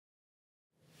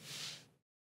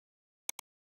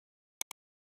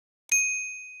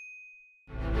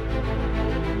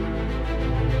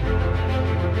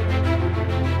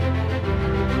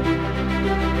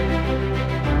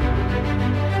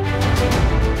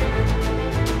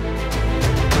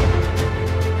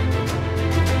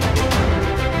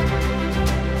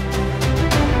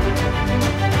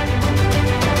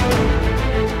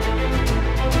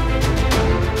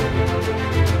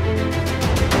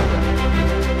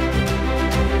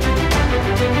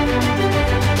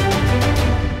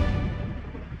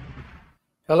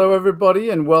Hello, everybody,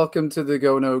 and welcome to the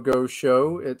GoNoGo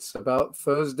show. It's about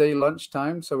Thursday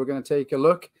lunchtime, so we're going to take a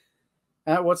look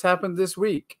at what's happened this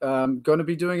week. I'm going to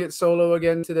be doing it solo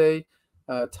again today.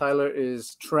 Tyler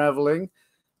is traveling,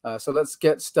 so let's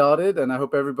get started, and I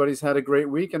hope everybody's had a great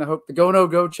week, and I hope the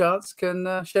GoNoGo charts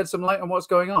can shed some light on what's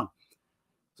going on.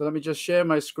 So let me just share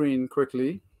my screen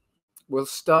quickly. We'll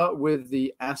start with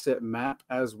the asset map,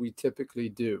 as we typically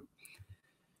do.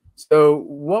 So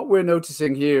what we're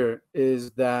noticing here is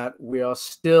that we are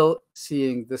still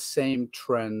seeing the same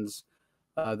trends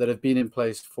that have been in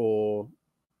place for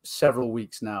several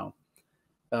weeks now.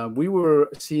 We were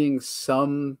seeing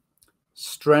some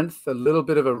strength, a little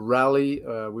bit of a rally.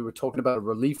 We were talking about a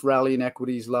relief rally in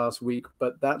equities last week,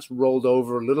 but that's rolled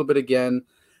over a little bit again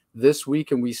this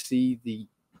week, and we see the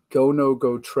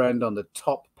go-no-go trend on the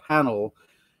top panel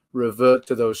revert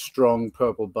to those strong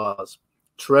purple bars.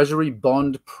 Treasury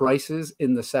bond prices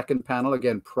in the second panel,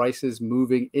 again, prices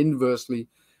moving inversely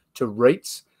to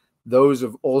rates. Those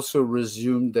have also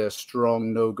resumed their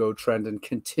strong no-go trend and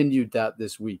continued that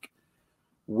this week.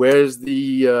 Where's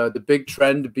the big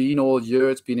trend been all year?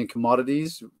 It's been in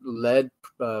commodities, led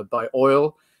by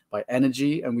oil, by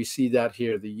energy, and we see that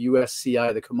here. The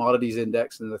USCI, the commodities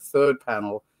index, in the third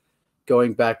panel,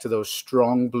 going back to those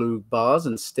strong blue bars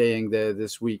and staying there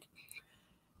this week.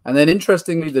 And then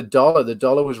interestingly, the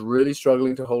dollar was really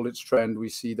struggling to hold its trend. We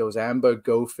see those amber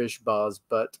go fish bars,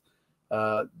 but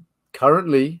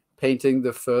currently painting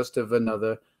the first of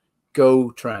another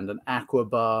go trend, an aqua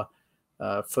bar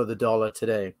for the dollar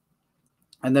today.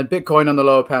 And then Bitcoin on the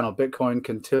lower panel. Bitcoin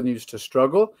continues to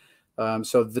struggle.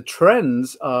 So the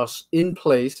trends are in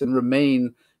place and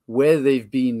remain where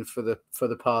they've been for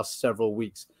the past several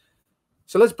weeks.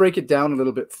 So let's break it down a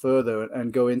little bit further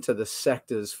and go into the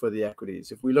sectors for the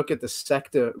equities. If we look at the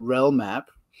sector rel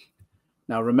map,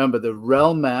 now remember the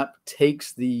rel map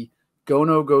takes the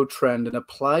go-no-go trend and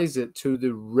applies it to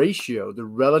the ratio, the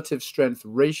relative strength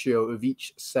ratio of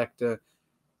each sector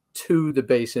to the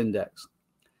base index.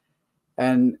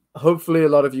 And hopefully a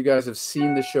lot of you guys have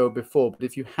seen the show before, but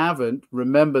if you haven't,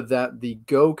 remember that the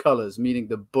go colors, meaning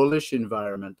the bullish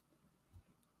environment,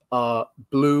 are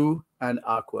blue and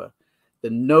aqua. The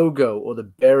no-go or the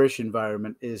bearish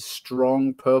environment is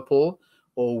strong purple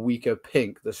or weaker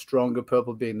pink, the stronger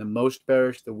purple being the most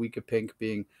bearish, the weaker pink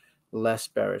being less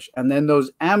bearish. And then those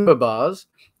amber bars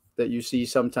that you see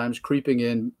sometimes creeping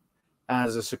in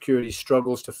as a security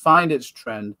struggles to find its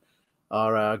trend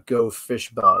are our go fish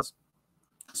bars.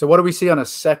 So what do we see on a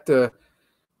sector,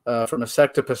 from a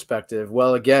sector perspective?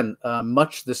 Well, again,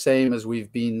 much the same as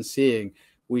we've been seeing.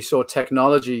 We saw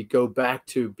technology go back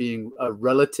to being a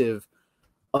relative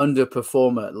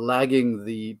underperformer, lagging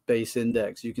the base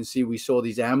index. You can see we saw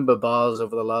these amber bars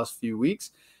over the last few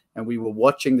weeks, and we were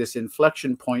watching this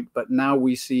inflection point, but now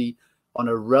we see on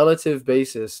a relative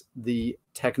basis the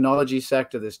technology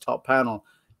sector, this top panel,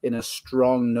 in a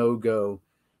strong no-go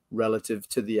relative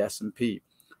to the S&P.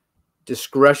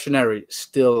 Discretionary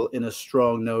still in a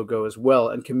strong no-go as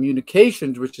well, and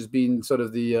communications, which has been sort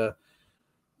of the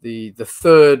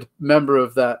third member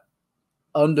of that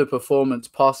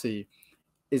underperformance posse,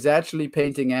 is actually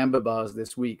painting amber bars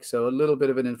this week. So a little bit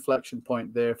of an inflection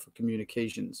point there for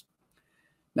communications.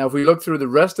 Now, if we look through the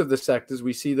rest of the sectors,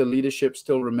 we see the leadership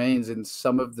still remains in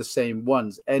some of the same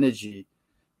ones. Energy,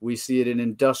 we see it in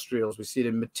industrials, we see it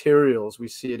in materials, we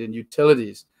see it in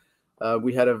utilities.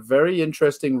 We had a very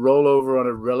interesting rollover on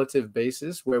a relative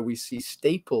basis where we see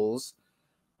staples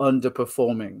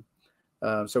underperforming.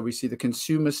 So we see the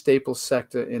consumer staple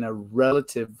sector in a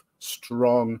relative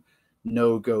strong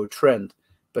no-go trend.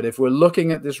 But if we're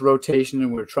looking at this rotation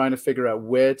and we're trying to figure out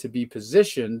where to be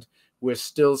positioned, we're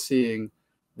still seeing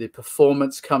the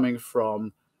performance coming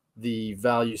from the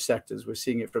value sectors. We're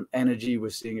seeing it from energy, we're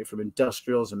seeing it from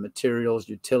industrials and materials,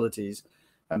 utilities,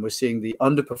 and we're seeing the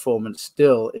underperformance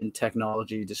still in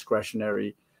technology,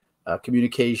 discretionary,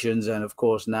 communications, and of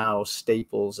course now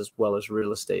staples as well as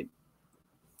real estate.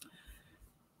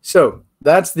 So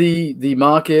that's the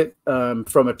market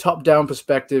from a top-down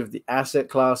perspective, the asset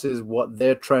classes, what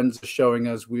their trends are showing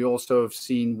us. We also have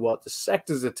seen what the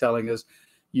sectors are telling us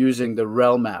using the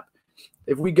rel map.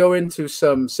 If we go into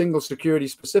some single security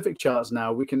specific charts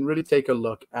now, we can really take a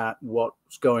look at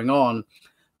what's going on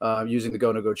using the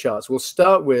GoNoGo charts. We'll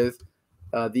start with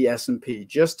the S&P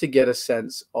just to get a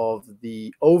sense of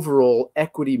the overall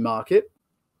equity market.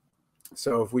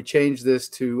 So if we change this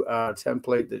to our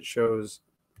template that shows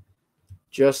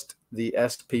just the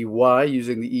SPY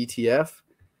using the ETF.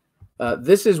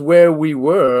 This is where we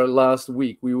were last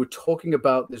week. We were talking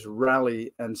about this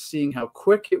rally and seeing how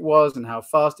quick it was and how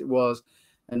fast it was.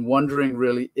 and wondering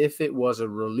really if it was a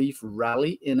relief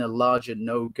rally in a larger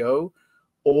no-go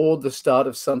or the start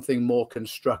of something more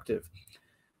constructive.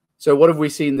 So what have we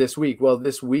seen this week? Well,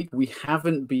 this week we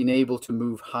haven't been able to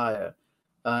move higher.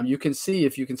 You can see,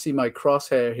 if you can see my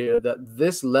crosshair here, that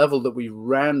this level that we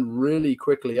ran really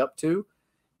quickly up to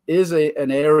is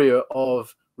an area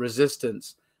of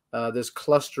resistance. There's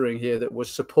clustering here that was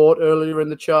support earlier in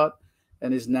the chart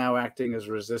and is now acting as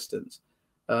resistance.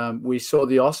 We saw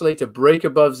the oscillator break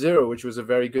above zero, which was a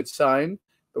very good sign,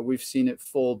 but we've seen it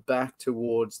fall back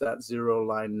towards that zero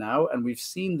line now, and we've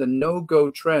seen the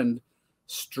no-go trend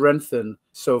strengthen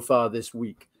so far this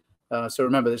week. So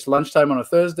remember, it's lunchtime on a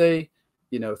Thursday.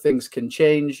 You know, things can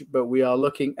change, but we are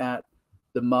looking at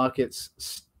the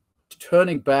markets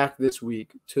turning back this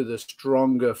week to the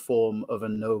stronger form of a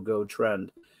no-go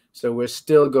trend. So we're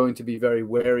still going to be very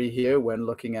wary here when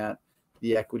looking at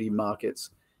the equity markets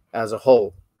as a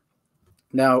whole.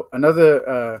 Now,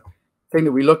 another thing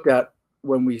that we looked at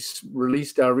when we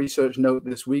released our research note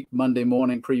this week, Monday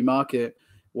morning pre-market,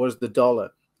 was the dollar.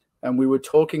 And we were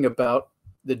talking about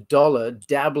the dollar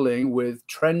dabbling with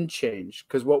trend change,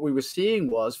 because what we were seeing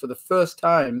was, for the first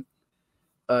time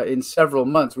in several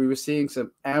months, we were seeing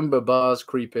some amber bars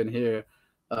creep in here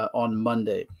on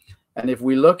Monday. And if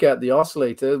we look at the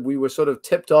oscillator, we were sort of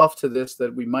tipped off to this,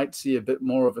 that we might see a bit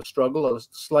more of a struggle, a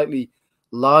slightly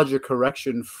larger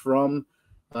correction from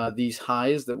these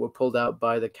highs that were pulled out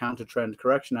by the counter trend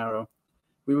correction arrow.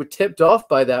 We were tipped off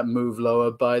by that move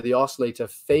lower by the oscillator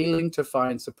failing to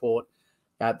find support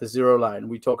at the zero line.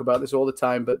 We talk about this all the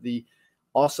time, but the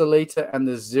oscillator and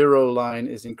the zero line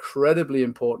is incredibly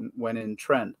important when in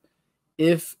trend.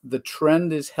 If the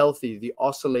trend is healthy, the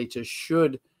oscillator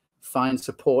should find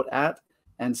support at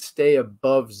and stay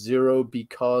above zero,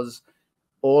 because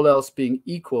all else being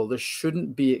equal, there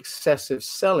shouldn't be excessive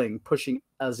selling pushing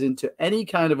us into any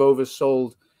kind of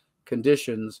oversold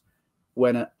conditions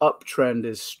when an uptrend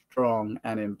is strong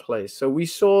and in place. So we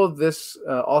saw this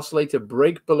oscillator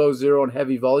break below zero on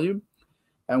heavy volume,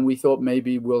 and we thought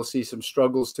maybe we'll see some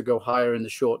struggles to go higher in the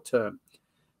short term.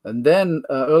 And then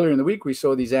earlier in the week, we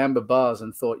saw these amber bars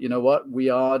and thought, you know what, we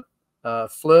are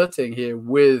flirting here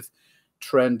with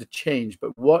trend change.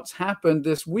 But what's happened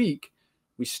this week,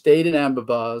 we stayed in amber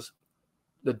bars,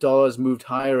 the dollar's moved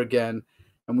higher again,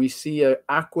 and we see an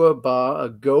aqua bar, a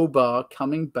go bar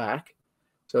coming back.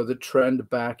 So the trend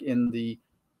back in the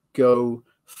go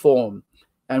form.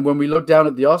 And when we look down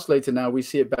at the oscillator now, we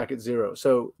see it back at zero.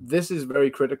 So this is very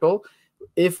critical.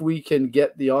 If we can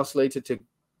get the oscillator to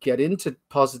get into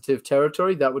positive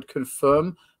territory, that would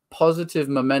confirm positive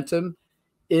momentum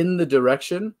in the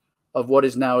direction of what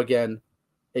is now again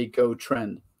a go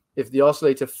trend. If the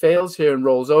oscillator fails here and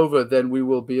rolls over, then we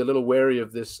will be a little wary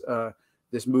of this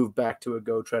this move back to a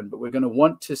go trend. But we're going to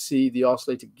want to see the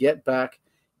oscillator get back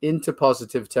into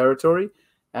positive territory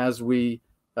as we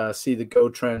see the go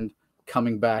trend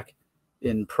coming back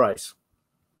in price.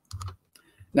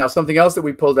 Now, something else that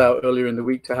we pulled out earlier in the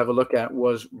week to have a look at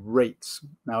was rates.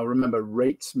 Now, remember,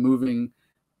 rates moving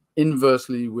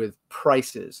inversely with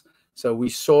prices. So we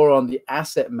saw on the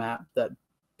asset map that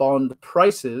bond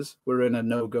prices were in a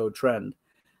no-go trend.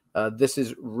 This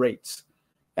is rates.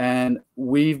 And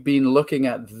we've been looking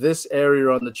at this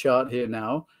area on the chart here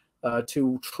now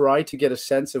to try to get a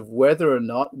sense of whether or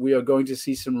not we are going to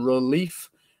see some relief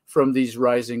from these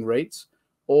rising rates,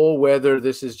 or whether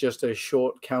this is just a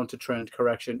short counter trend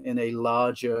correction in a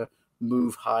larger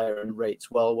move higher in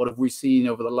rates. Well, what have we seen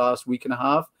over the last week and a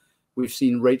half? We've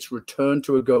seen rates return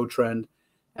to a go trend,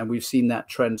 and we've seen that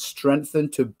trend strengthen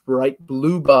to bright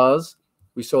blue bars.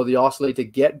 We saw the oscillator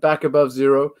get back above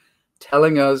zero,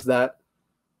 telling us that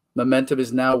momentum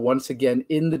is now once again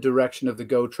in the direction of the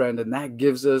go trend, and that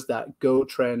gives us that go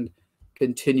trend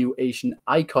continuation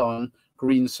icon,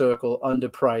 green circle under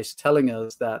price, telling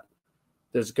us that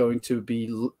there's going to be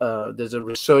there's a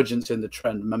resurgence in the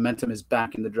trend. Momentum is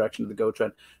back in the direction of the go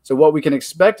trend. So what we can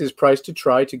expect is price to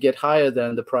try to get higher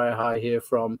than the prior high here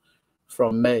from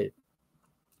May.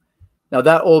 Now,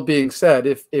 that all being said,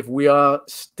 if we are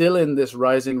still in this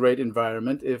rising rate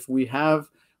environment, if we have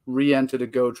re-entered a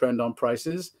go trend on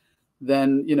prices,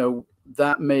 then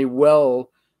that may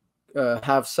well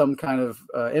have some kind of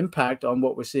impact on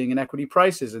what we're seeing in equity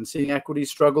prices. And seeing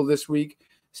equities struggle this week,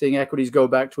 seeing equities go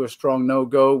back to a strong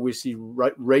no-go, we see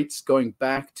rates going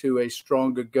back to a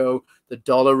stronger go, the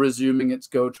dollar resuming its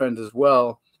go trend as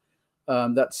well.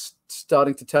 That's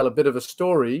starting to tell a bit of a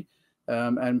story,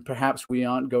 and perhaps we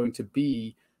aren't going to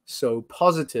be so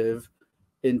positive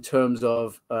in terms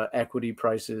of equity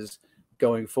prices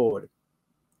going forward.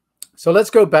 So let's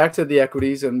go back to the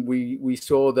equities, and we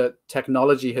saw that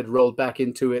technology had rolled back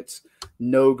into its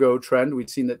no-go trend. We'd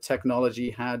seen that technology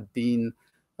had been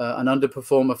an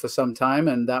underperformer for some time,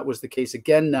 and that was the case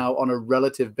again now on a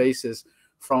relative basis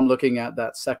from looking at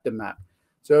that sector map.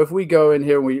 So if we go in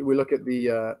here and we look at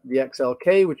the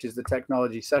XLK, which is the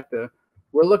technology sector,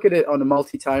 we'll look at it on a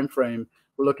multi-time frame.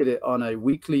 We'll look at it on a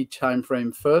weekly time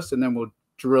frame first, and then we'll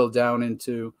drill down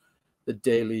into the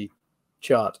daily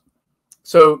chart.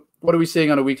 So what are we seeing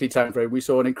on a weekly time frame? We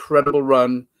saw an incredible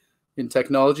run in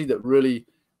technology that really,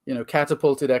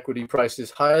 catapulted equity prices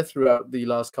higher throughout the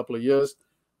last couple of years.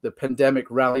 The pandemic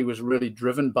rally was really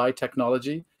driven by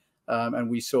technology, and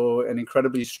we saw an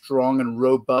incredibly strong and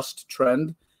robust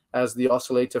trend as the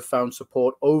oscillator found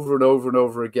support over and over and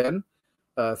over again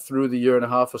through the year and a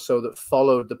half or so that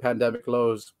followed the pandemic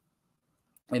lows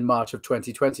in March of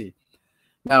 2020.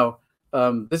 Now,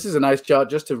 this is a nice chart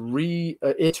just to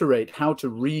reiterate how to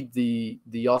read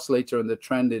the oscillator and the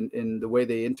trend in the way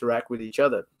they interact with each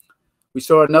other. We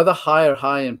saw another higher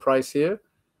high in price here,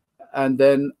 and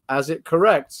then as it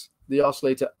corrects, the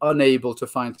oscillator unable to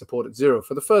find support at zero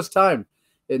for the first time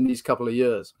in these couple of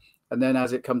years. And then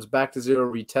as it comes back to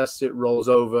zero, retests it, rolls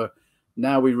over.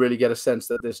 Now we really get a sense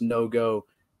that this no-go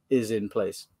is in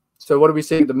place. So what are we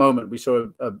seeing at the moment? We saw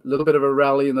a little bit of a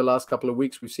rally in the last couple of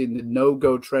weeks. We've seen the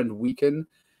no-go trend weaken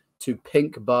to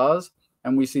pink bars,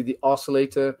 and we see the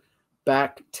oscillator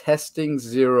back testing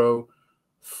zero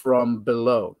from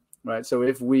below, right? So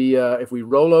if we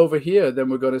roll over here, then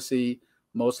we're going to see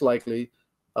most likely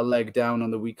a leg down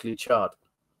on the weekly chart.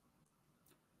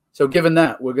 So given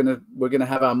that, we're gonna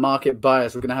have our market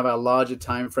bias, we're gonna have our larger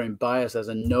time frame bias as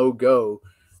a no-go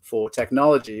for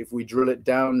technology. If we drill it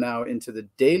down now into the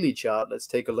daily chart, let's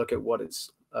take a look at what it's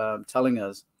telling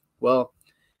us. Well,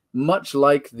 much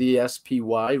like the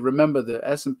SPY, remember the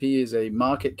S&P is a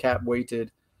market cap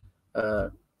weighted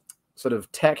sort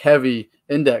of tech heavy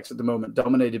index at the moment,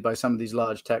 dominated by some of these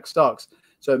large tech stocks.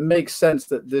 So it makes sense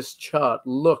that this chart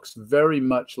looks very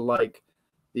much like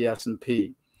the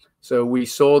S&P. So we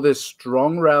saw this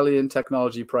strong rally in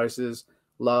technology prices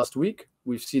last week.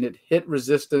 We've seen it hit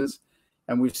resistance,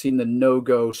 and we've seen the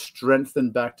no-go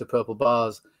strengthen back to purple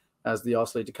bars as the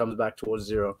oscillator comes back towards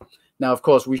zero. Now, of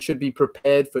course, we should be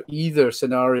prepared for either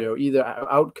scenario, either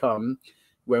outcome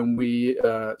when we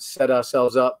set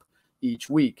ourselves up each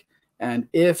week. And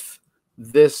if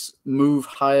this move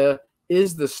higher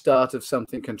is the start of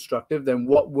something constructive, then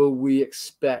what will we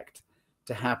expect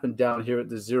to happen down here at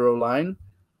the zero line?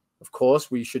 Of course,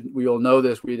 we all know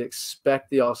this. We'd expect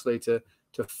the oscillator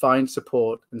to find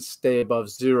support and stay above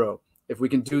zero. If we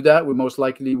can do that, we most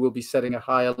likely will be setting a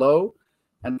higher low,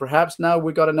 and perhaps now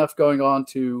we've got enough going on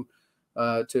to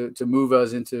move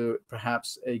us into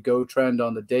perhaps a go trend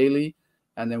on the daily,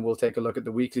 and then we'll take a look at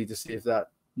the weekly to see if that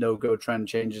no-go trend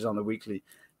changes on the weekly.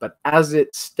 But as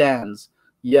it stands,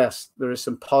 yes, there is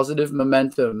some positive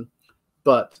momentum,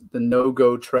 but the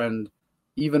no-go trend,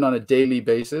 even on a daily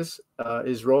basis,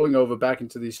 is rolling over back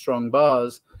into these strong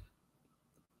bars.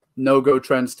 No-go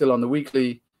trend still on the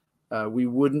weekly. We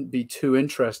wouldn't be too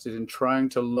interested in trying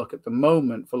to look at the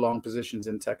moment for long positions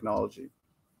in technology.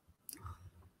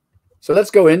 So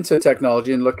let's go into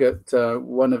technology and look at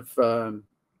one of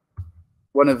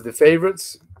the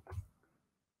favorites.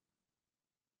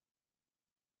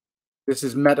 This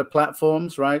is Meta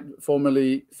Platforms, right?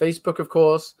 Formerly Facebook, of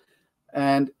course.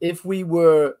 And if we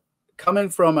were coming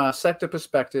from our sector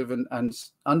perspective and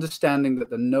understanding that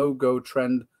the no-go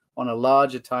trend on a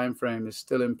larger time frame is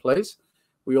still in place,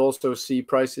 we also see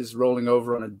prices rolling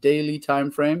over on a daily time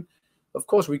frame. Of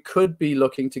course, we could be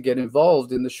looking to get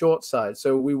involved in the short side.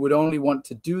 So we would only want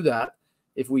to do that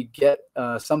if we get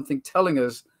something telling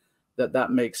us that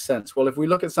that makes sense. Well, if we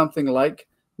look at something like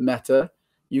Meta,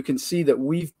 you can see that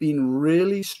we've been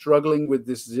really struggling with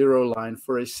this zero line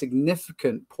for a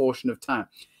significant portion of time.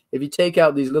 If you take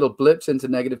out these little blips into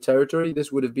negative territory,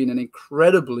 this would have been an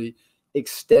incredibly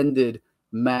extended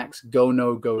max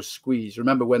go-no-go squeeze.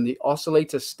 Remember, when the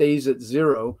oscillator stays at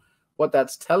zero, what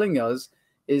that's telling us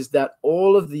is that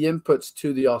all of the inputs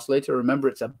to the oscillator, remember,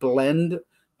 it's a blend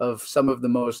of some of the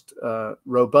most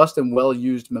robust and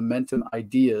well-used momentum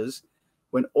ideas.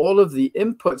 When all of the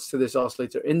inputs to this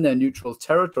oscillator in their neutral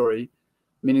territory,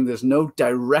 meaning there's no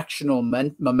directional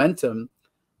momentum,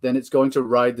 then it's going to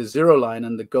ride the zero line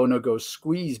and the go-no-go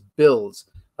squeeze builds,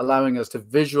 allowing us to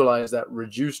visualize that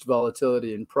reduced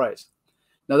volatility in price.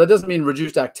 Now, that doesn't mean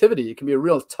reduced activity. It can be a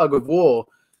real tug of war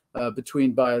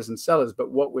between buyers and sellers.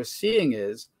 But what we're seeing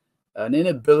is an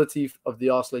inability of the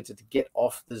oscillator to get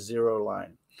off the zero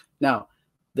line. Now,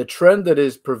 the trend that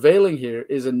is prevailing here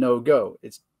is a no-go.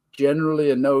 It's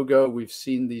generally a no-go. We've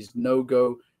seen these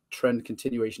no-go trend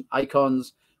continuation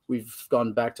icons. We've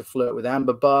gone back to flirt with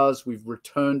amber bars. We've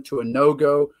returned to a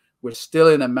no-go. We're still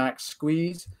in a max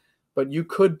squeeze, but you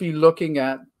could be looking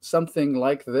at something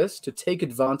like this to take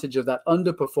advantage of that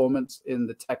underperformance in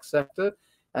the tech sector.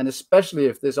 And especially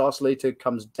if this oscillator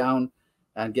comes down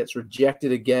and gets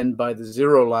rejected again by the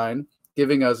zero line,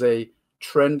 giving us a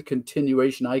trend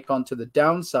continuation icon to the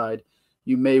downside,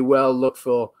 you may well look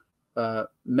for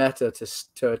Meta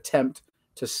to attempt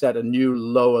to set a new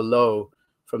lower low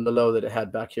from the low that it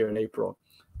had back here in April.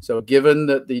 So given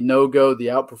that the no-go, the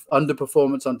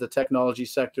underperformance on the technology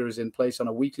sector is in place on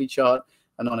a weekly chart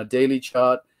and on a daily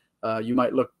chart, you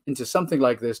might look into something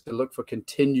like this to look for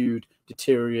continued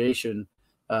deterioration,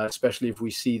 especially if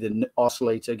we see the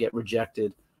oscillator get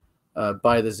rejected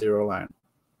by the zero line.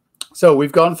 So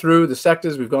we've gone through the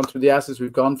sectors, we've gone through the assets,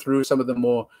 we've gone through some of the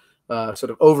more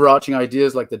sort of overarching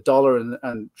ideas like the dollar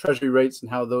and treasury rates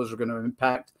and how those are going to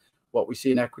impact what we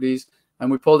see in equities. And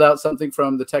we pulled out something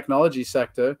from the technology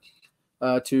sector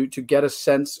to get a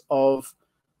sense of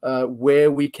where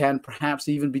we can perhaps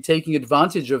even be taking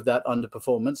advantage of that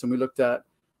underperformance. And we looked at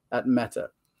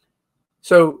Meta.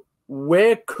 So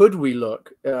where could we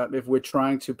look if we're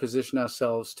trying to position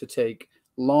ourselves to take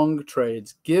long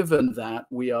trades, given that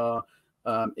we are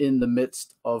in the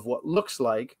midst of what looks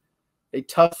like a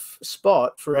tough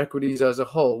spot for equities as a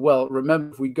whole? Well,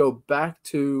 remember, if we go back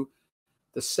to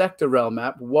the sector realm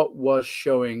map, what was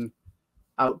showing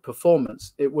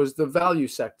outperformance? It was the value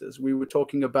sectors. We were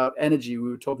talking about energy. We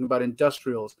were talking about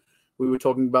industrials. We were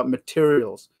talking about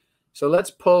materials. So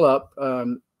let's pull up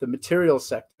the material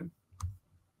sector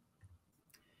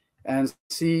and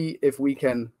see if we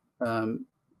can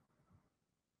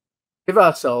give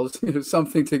ourselves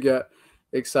something to get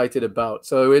excited about.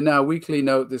 So in our weekly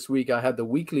note this week, I had the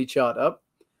weekly chart up,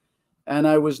 and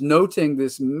I was noting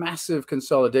this massive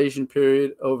consolidation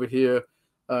period over here,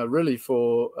 really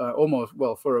for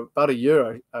for about a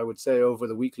year, I would say, over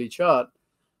the weekly chart.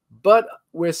 But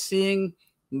we're seeing,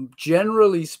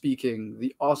 generally speaking,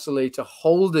 the oscillator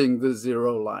holding the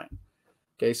zero line.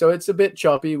 Okay, so it's a bit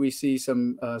choppy. We see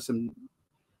some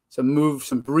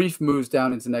brief moves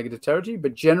down into negative territory,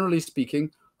 but generally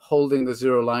speaking, holding the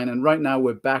zero line. And right now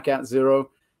we're back at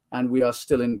zero, and we are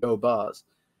still in go bars.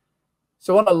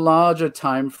 So on a larger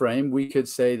time frame, we could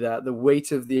say that the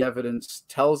weight of the evidence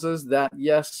tells us that,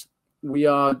 yes, we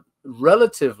are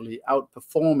relatively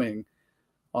outperforming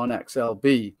on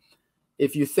XLB.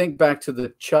 If you think back to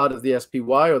the chart of the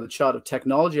SPY or the chart of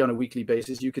technology on a weekly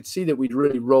basis, you could see that we'd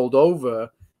really rolled over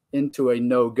into a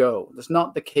no-go. That's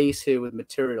not the case here with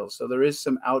materials. So there is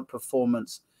some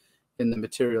outperformance in the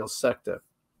materials sector.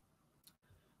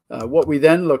 What we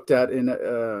then looked at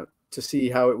to see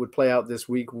how it would play out this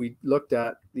week, we looked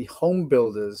at the home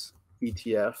builders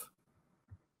ETF.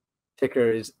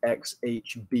 Ticker is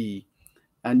XHB.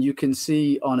 And you can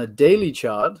see on a daily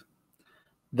chart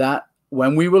that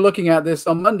when we were looking at this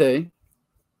on Monday,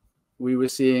 we were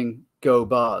seeing go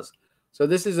bars. So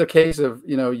this is a case of,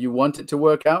 you want it to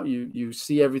work out. You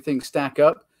see everything stack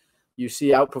up. You see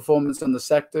outperformance in the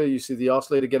sector. You see the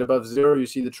oscillator get above zero. You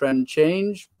see the trend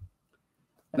change.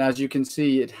 And as you can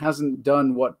see, it hasn't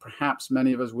done what perhaps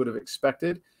many of us would have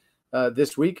expected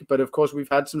this week. But of course, we've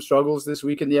had some struggles this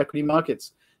week in the equity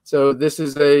markets. So this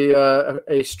is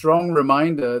a strong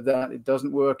reminder that it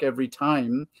doesn't work every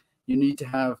time. You need to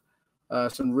have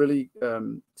some really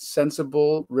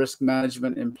sensible risk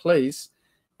management in place.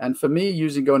 And for me,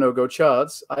 using GoNoGo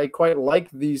Charts, I quite like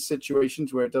these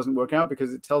situations where it doesn't work out,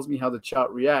 because it tells me how the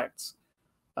chart reacts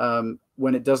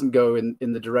when it doesn't go in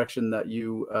the direction that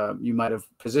you might have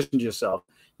positioned yourself.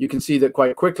 You can see that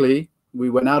quite quickly we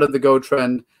went out of the go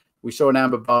trend, we saw an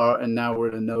amber bar, and now we're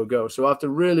in a no-go. So after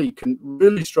really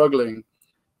struggling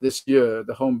this year,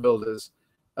 the home builders,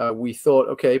 we thought,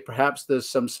 okay, perhaps there's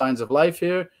some signs of life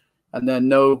here, and then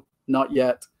no, not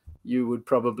yet. You would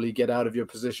probably get out of your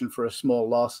position for a small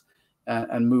loss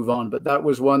and move on. But that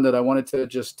was one that I wanted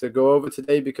to go over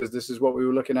today, because this is what we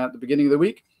were looking at the beginning of the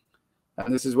week.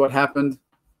 And this is what happened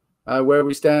where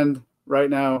we stand right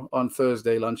now on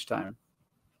Thursday lunchtime.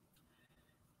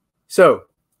 So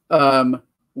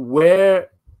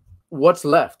what's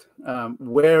left?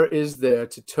 Where is there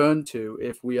to turn to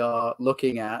if we are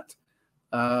looking at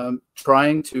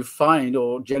trying to find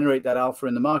or generate that alpha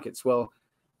in the markets? Well,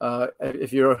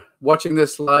 if you're watching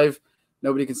this live,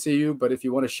 nobody can see you, but if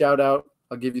you want to shout out,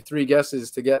 I'll give you 3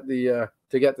 guesses to get the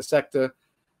sector.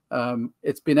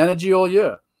 It's been energy all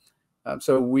year.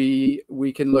 So we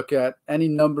can look at any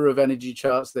number of energy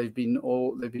charts. They've been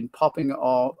popping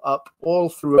up all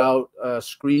throughout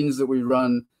screens that we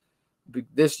run.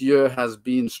 This year has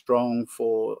been strong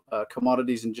for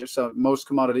commodities, and just most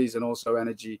commodities, and also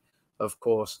energy, of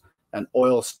course. and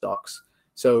oil stocks.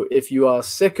 So if you are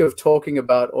sick of talking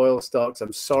about oil stocks,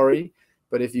 I'm sorry,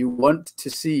 but if you want to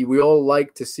see, we all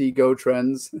like to see go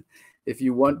trends. If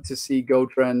you want to see go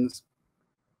trends,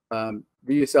 do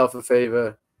yourself a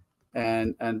favor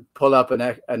and pull up an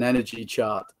energy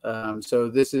chart. So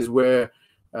this is where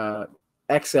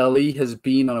XLE has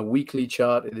been on a weekly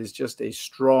chart. It is just a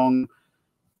strong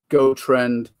go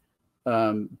trend.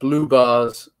 Blue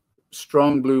bars,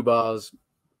 strong blue bars,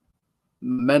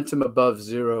 momentum above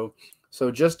zero.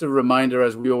 So just a reminder,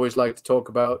 as we always like to talk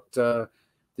about the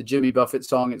Jimmy Buffett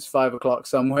song, it's 5 o'clock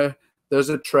somewhere. There's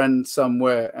a trend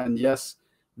somewhere. And yes,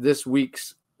 this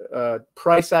week's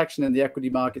price action in the equity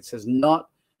markets has not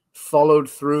followed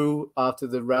through after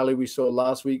the rally we saw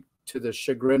last week, to the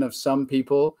chagrin of some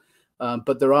people.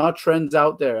 But there are trends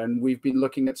out there, and we've been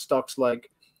looking at stocks like,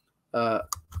 let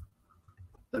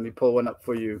me pull one up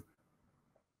for you,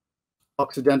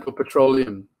 Occidental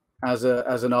Petroleum as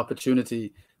an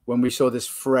opportunity when we saw this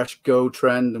fresh go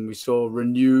trend and we saw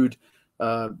renewed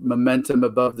momentum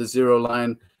above the zero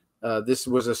line. This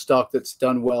was a stock that's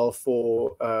done well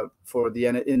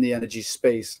in the energy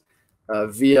space.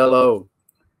 VLO,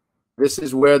 this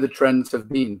is where the trends have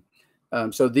been.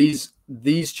 So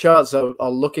these charts are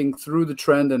looking through the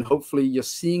trend, and hopefully you're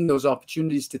seeing those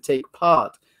opportunities to take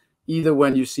part, either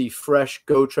when you see fresh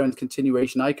go trend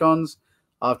continuation icons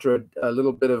after a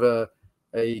little bit of a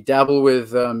dabble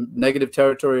with negative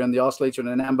territory on the oscillator and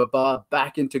an amber bar,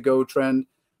 back into go trend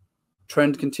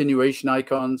continuation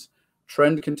icons,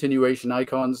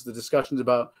 the discussions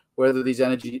about whether these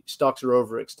energy stocks are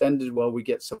overextended. Well, we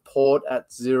get support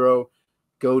at zero,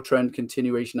 go trend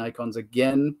continuation icons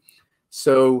again.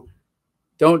 So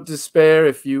don't despair.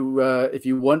 If you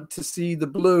want to see the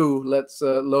blue, let's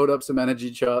load up some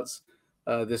energy charts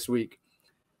this week.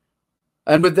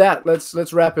 And with that,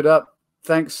 let's wrap it up.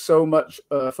 Thanks so much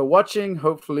for watching.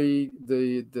 Hopefully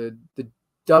the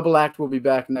double act will be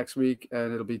back next week,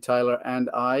 and it'll be Tyler and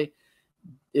I.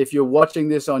 If you're watching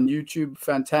this on YouTube,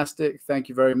 fantastic. Thank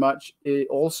you very much.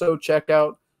 Also check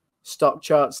out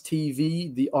StockCharts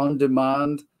TV, the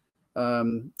on-demand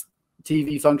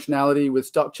TV functionality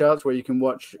with StockCharts, where you can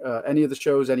watch any of the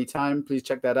shows anytime. Please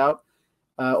check that out.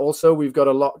 Also, we've got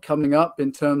a lot coming up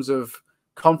in terms of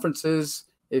conferences.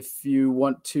 If you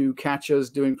want to catch us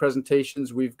doing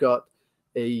presentations, we've got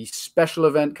a special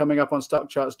event coming up on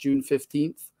StockCharts June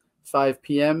 15th, 5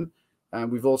 p.m.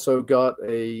 And we've also got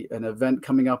an event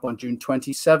coming up on June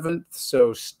 27th.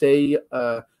 So stay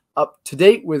up to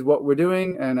date with what we're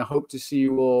doing, and I hope to see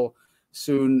you all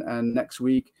soon and next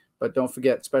week. But don't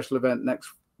forget, special event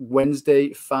next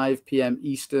Wednesday, 5 p.m.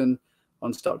 Eastern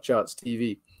on StockCharts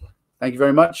TV. Thank you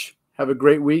very much. Have a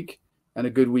great week and a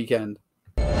good weekend.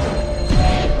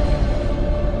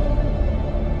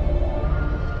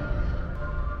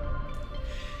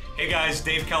 Hey guys,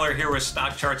 Dave Keller here with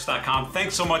StockCharts.com.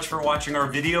 Thanks so much for watching our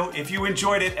video. If you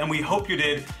enjoyed it, and we hope you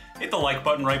did, hit the like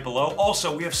button right below.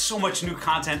 Also, we have so much new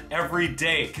content every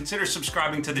day. Consider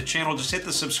subscribing to the channel. Just hit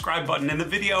the subscribe button in the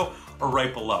video or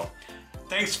right below.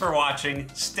 Thanks for watching.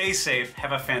 Stay safe.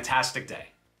 Have a fantastic day.